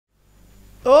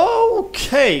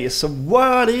Okay, so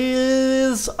what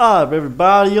is up,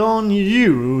 everybody on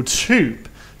YouTube?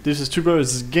 This is Two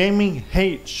Brothers Gaming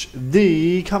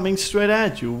HD coming straight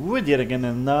at you with yet again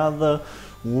another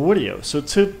video. So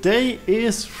today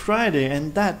is Friday,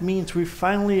 and that means we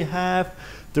finally have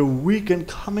the weekend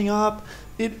coming up.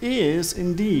 It is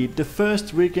indeed the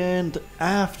first weekend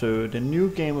after the new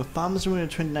game of Farming Simulator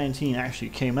 2019 actually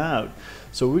came out.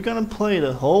 So we're gonna play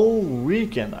the whole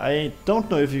weekend. I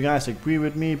don't know if you guys agree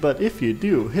with me, but if you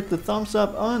do, hit the thumbs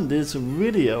up on this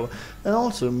video and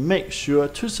also make sure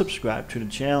to subscribe to the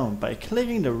channel by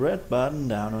clicking the red button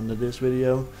down under this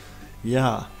video.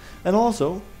 Yeah. And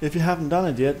also, if you haven't done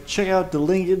it yet, check out the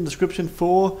link in the description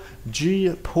for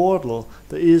G Portal.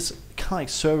 There is kind of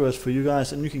servers for you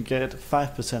guys, and you can get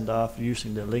 5% off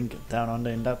using the link down under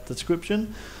in that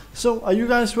description. So, are you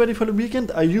guys ready for the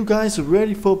weekend? Are you guys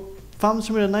ready for Farming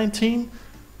Simulator 19?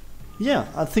 Yeah,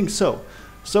 I think so.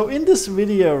 So in this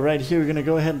video right here, we're gonna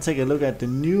go ahead and take a look at the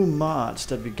new mods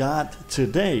that we got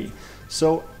today.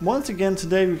 So once again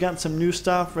today we got some new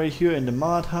stuff right here in the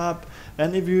mod hub,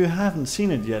 and if you haven't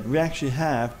seen it yet, we actually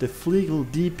have the Flegel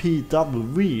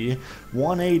DPW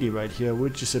 180 right here,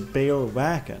 which is a bale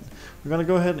wagon. We're gonna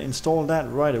go ahead and install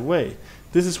that right away.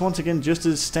 This is once again just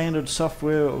a standard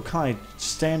software, or kind of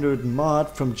standard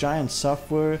mod from Giant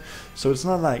Software, so it's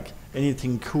not like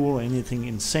anything cool or anything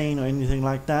insane or anything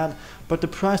like that, but the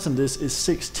price on this is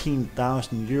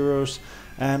 16,000 euros,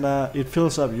 and it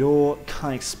fills up your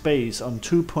kind of space on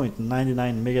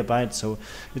 2.99 megabytes, so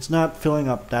it's not filling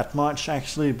up that much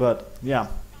actually, but yeah.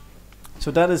 So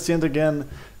that is yet again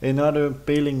another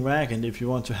baling wagon if you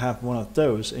want to have one of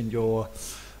those in your,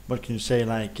 what can you say,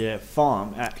 like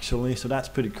farm actually, so that's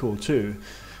pretty cool too.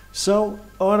 So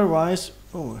otherwise,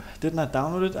 oh, didn't I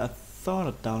download it? I thought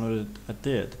I downloaded it, I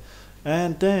did.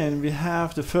 And then we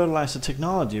have the fertilizer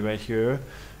technology right here,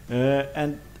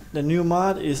 and the new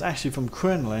mod is actually from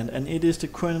Kernland, and it is the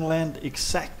Kernland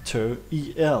Exactor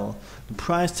EL. The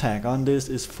price tag on this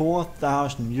is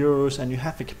 4,000 euros, and you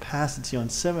have a capacity on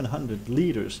 700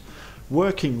 liters.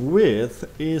 Working with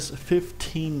is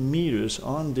 15 meters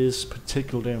on this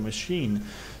particular machine.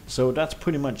 So that's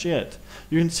pretty much it.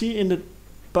 You can see in the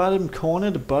bottom corner,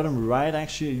 the bottom right,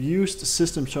 actually used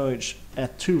system storage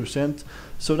at 2%.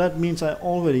 So that means I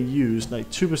already used like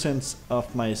 2%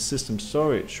 of my system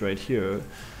storage right here,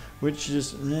 which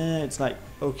is it's like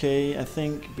okay, I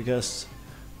think, because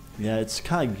yeah, it's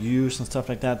kind of used and stuff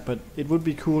like that, but it would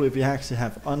be cool if you actually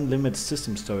have unlimited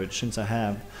system storage, since I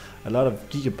have a lot of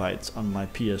gigabytes on my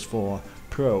PS4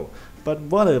 Pro. But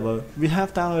whatever, we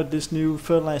have downloaded this new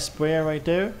fertilizer sprayer right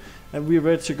there, and we're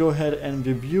ready to go ahead and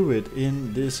review it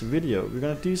in this video. We're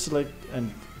gonna deselect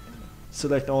and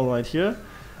select all right here,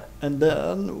 and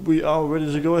then we are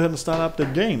ready to go ahead and start up the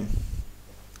game.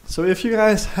 So if you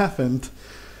guys haven't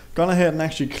gone ahead and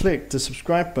actually click the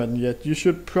subscribe button yet, you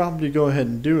should probably go ahead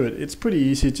and do it. It's pretty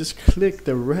easy, just click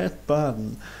the red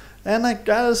button. And I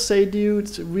gotta say,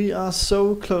 dudes, we are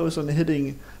so close on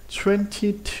hitting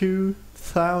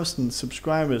 22,000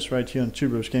 subscribers right here on Two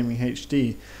Brothers Gaming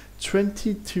HD.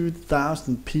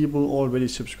 22,000 people already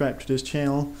subscribed to this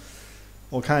channel.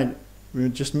 Okay, we're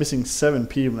just missing 7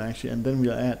 people actually, and then we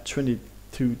are at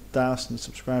 22,000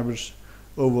 subscribers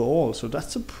overall, so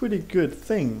that's a pretty good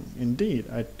thing indeed,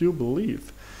 I do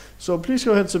believe. So please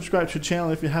go ahead and subscribe to the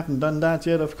channel if you haven't done that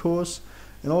yet, of course,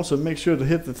 and also make sure to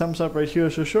hit the thumbs up right here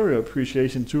to show your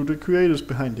appreciation to the creators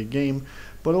behind the game,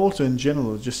 but also in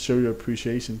general just show your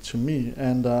appreciation to me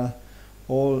and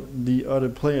all the other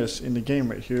players in the game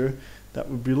right here. That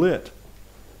would be lit.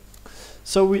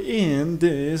 So we're in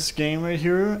this game right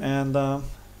here, and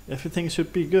everything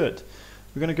should be good.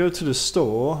 We're gonna go to the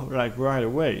store like right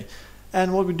away.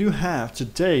 And what we do have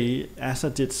today, as I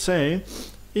did say,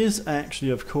 is actually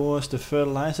of course the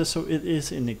fertilizer. So it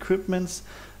is in equipments,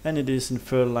 and it is in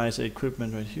fertilizer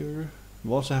equipment right here.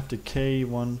 We also have the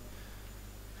K1.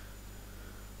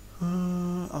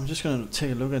 I'm just gonna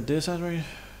take a look at this right,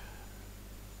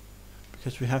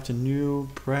 because we have the new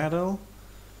Bradle.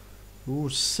 Ooh,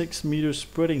 6 meter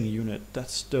spreading unit.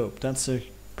 That's dope. That's a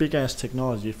big ass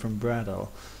technology from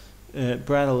Bradle.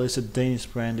 Bradle is a Danish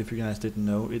brand, if you guys didn't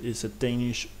know. It is a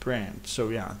Danish brand, so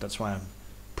yeah, that's why I'm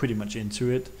pretty much into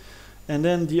it. And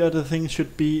then the other thing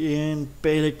should be in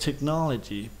baling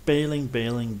technology. Baling.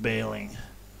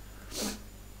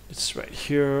 It's right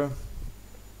here.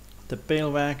 The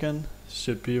bale wagon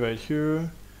should be right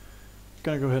here.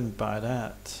 Gonna go ahead and buy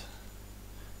that.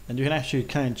 And you can actually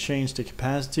kind of change the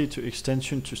capacity to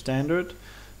extension to standard.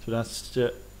 So that's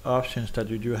the options that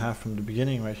you do have from the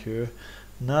beginning right here.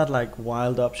 Not like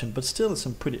wild option, but still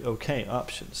some pretty okay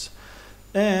options.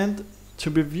 And to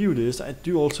review this, I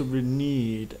do also really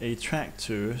need a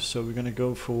tractor, so we're gonna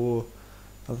go for,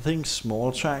 I think,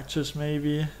 small tractors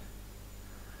maybe.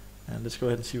 And let's go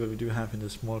ahead and see what we do have in the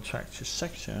small tractor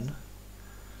section.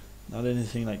 Not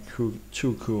anything like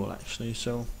too cool actually,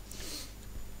 so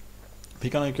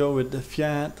we're gonna go with the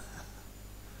Fiat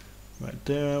right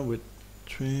there with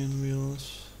train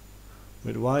wheels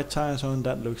with white tires on.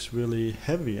 That looks really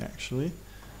heavy actually.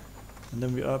 And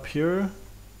then we're up here.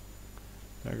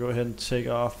 I'll go ahead and take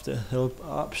off the help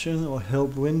option or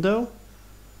help window.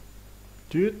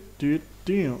 So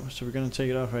we're gonna take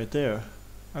it off right there.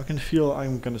 I can feel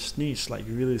I'm gonna sneeze like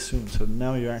really soon, so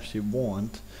now you're actually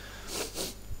warned.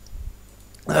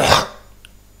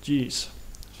 Jeez.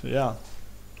 So yeah,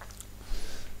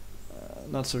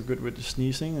 not so good with the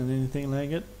sneezing and anything like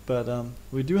it, but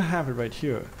we do have it right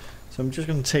here. So I'm just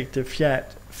gonna take the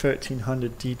Fiat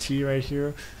 1300 DT right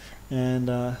here, and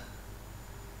gonna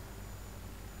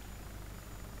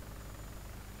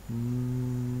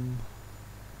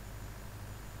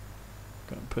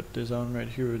put this on right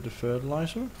here with the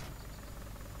fertilizer.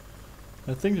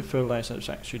 I think the fertilizer is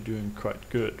actually doing quite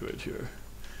good right here.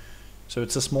 So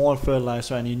it's a small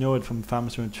fertilizer, and you know it from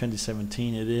Farmers in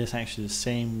 2017. It is actually the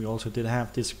same. We also did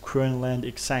have this Kernland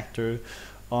exactor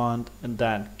on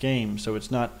that game, so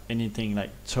it's not anything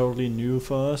like totally new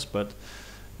for us, but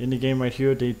in the game right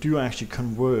here they do actually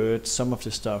convert some of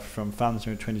the stuff from Farmers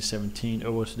in 2017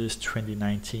 over to this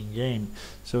 2019 game.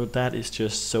 So that is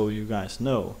just so you guys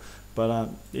know. But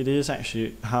it is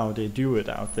actually how they do it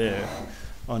out there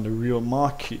on the real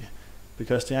market,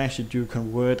 because they actually do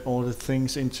convert all the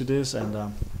things into this,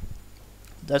 and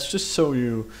that's just so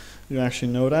you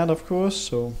actually know that, of course.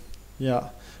 So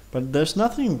yeah, but there's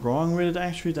nothing wrong with it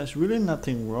actually. There's really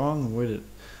nothing wrong with it,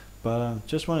 but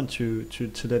just wanted to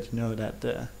let you know that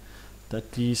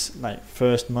that these like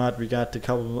first mod we got the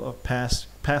couple of past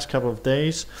couple of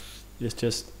days is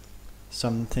just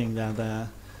something that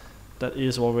that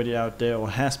is already out there or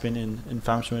has been in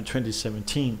Farm Simulator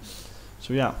 2017.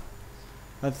 So yeah,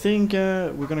 I think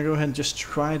we're gonna go ahead and just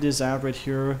try this out right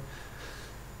here.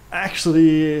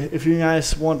 Actually, if you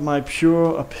guys want my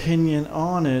pure opinion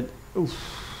on it, ooh,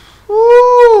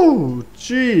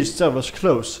 jeez, that was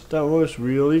close. That was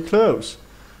really close.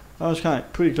 I was kind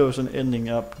of pretty close on ending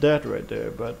up dead right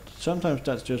there, but sometimes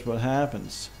that's just what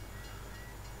happens.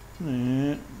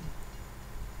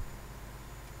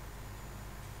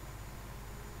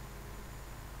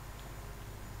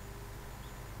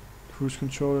 Cruise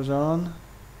control is on.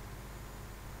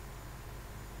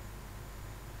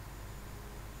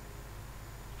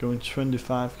 Going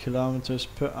 25 kilometers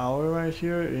per hour right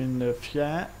here in the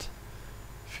Fiat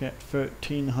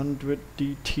 1300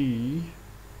 DT.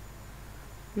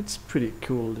 It's pretty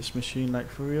cool, this machine, like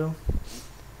for real.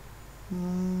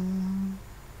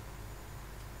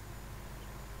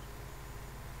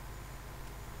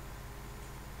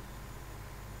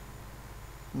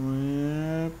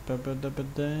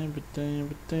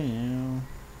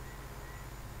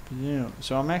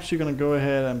 So I'm actually gonna go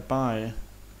ahead and buy,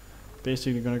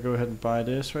 basically gonna go ahead and buy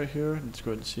this right here. Let's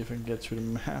go ahead and see if I can get to the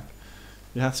map.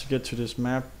 You have to get to this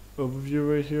map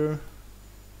overview right here,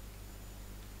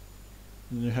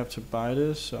 and you have to buy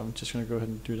this, so I'm just gonna go ahead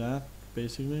and do that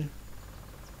basically.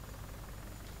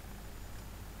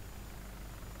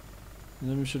 And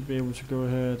then we should be able to go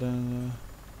ahead and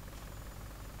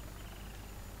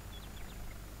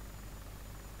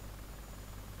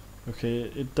okay,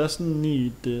 it doesn't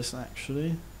need this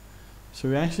actually. So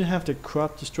we actually have the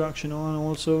crop destruction on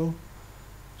also.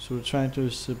 So we're trying to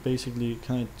basically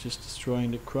kind of just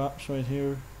destroying the crops right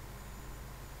here.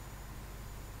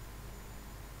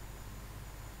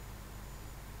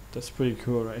 That's pretty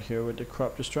cool right here with the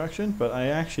crop destruction, but I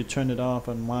actually turned it off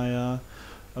on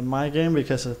my game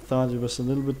because I thought it was a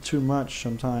little bit too much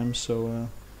sometimes. So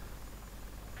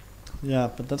yeah,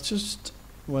 but that's just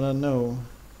what I know.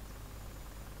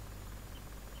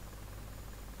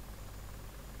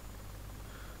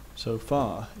 So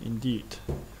far, indeed.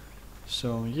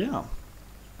 So yeah,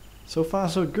 so far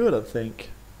so good, I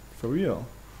think, for real.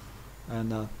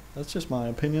 And that's just my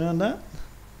opinion on that.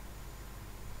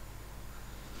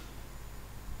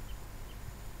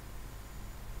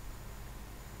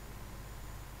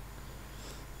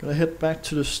 Gonna head back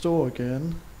to the store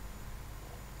again.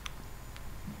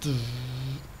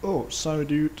 Oh, sorry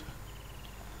dude.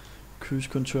 Cruise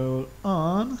control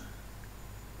on.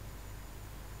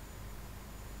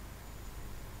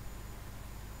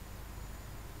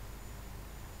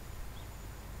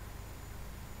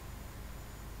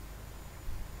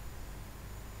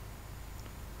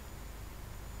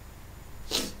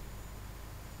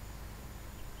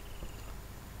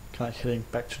 like heading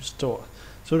back to the store.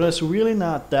 So there's really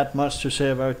not that much to say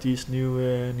about these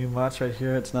new mods right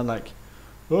here. It's not like,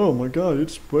 oh my god,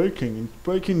 it's breaking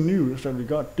news that we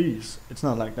got these. It's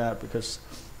not like that, because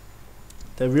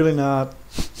they're really not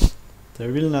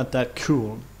that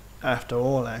cool after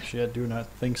all. Actually, I do not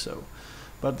think so.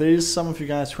 But there is some of you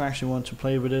guys who actually want to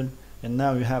play with it, and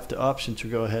now you have the option to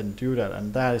go ahead and do that,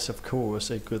 and that is of course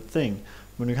a good thing.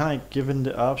 When you're kind of given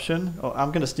the option, oh,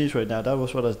 I'm gonna sneeze right now. That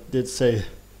was what I did say.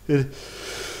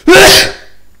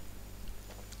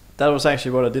 That was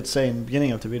actually what I did say in the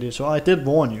beginning of the video. So I did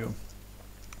warn you.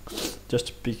 Just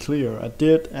to be clear, I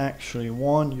did actually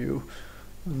warn you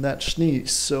on that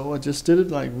sneeze. So I just did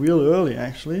it like real early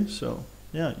actually. So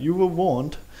yeah, you were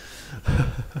warned.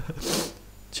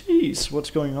 Jeez,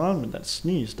 what's going on with that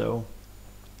sneeze though?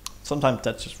 Sometimes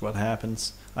that's just what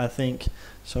happens, I think.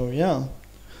 So yeah.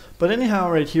 But anyhow,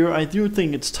 right here, I do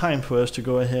think it's time for us to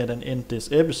go ahead and end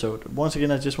this episode. Once again,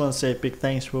 I just want to say a big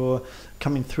thanks for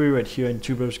coming through right here in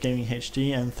Two Bros Gaming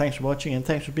HD, and thanks for watching, and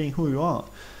thanks for being who you are.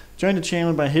 Join the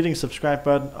channel by hitting the subscribe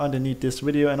button underneath this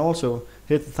video, and also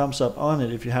hit the thumbs up on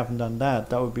it if you haven't done that.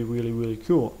 That would be really, really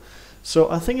cool. So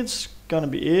I think it's gonna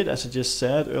be it, as I just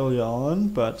said earlier on,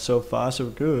 but so far so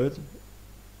good.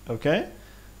 Okay?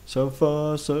 So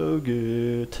far so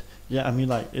good. Yeah, I mean,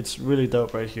 like, it's really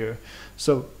dope right here.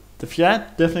 So the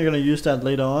Fiat, definitely going to use that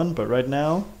later on, but right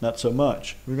now, not so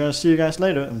much. We're going to see you guys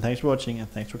later, and thanks for watching, and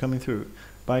thanks for coming through.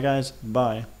 Bye guys,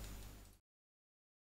 bye.